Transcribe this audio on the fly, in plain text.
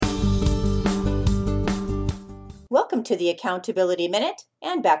Welcome to the Accountability Minute,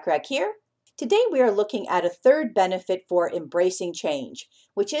 Ann Bachrach here. Today we are looking at a third benefit for embracing change,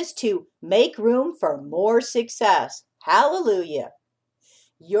 which is to make room for more success. Hallelujah!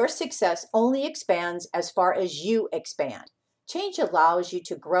 Your success only expands as far as you expand. Change allows you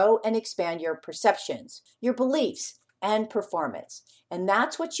to grow and expand your perceptions, your beliefs, and performance. And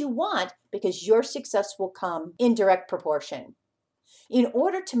that's what you want because your success will come in direct proportion. In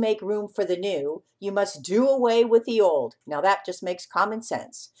order to make room for the new, you must do away with the old. Now that just makes common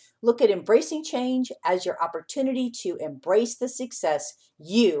sense. Look at embracing change as your opportunity to embrace the success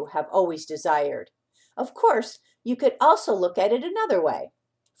you have always desired. Of course, you could also look at it another way.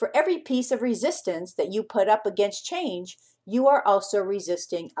 For every piece of resistance that you put up against change, you are also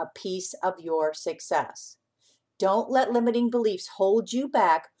resisting a piece of your success. Don't let limiting beliefs hold you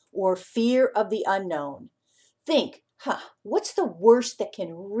back or fear of the unknown. Think, what's the worst that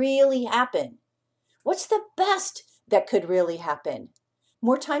can really happen? What's the best that could really happen?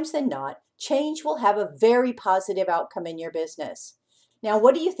 More times than not, change will have a very positive outcome in your business. Now,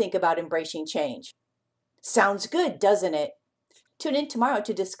 what do you think about embracing change? Sounds good, doesn't it? Tune in tomorrow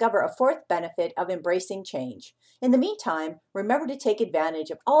to discover a fourth benefit of embracing change. In the meantime, remember to take advantage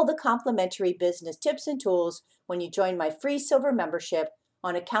of all the complimentary business tips and tools when you join my free silver membership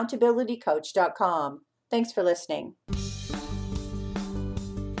on accountabilitycoach.com. Thanks for listening.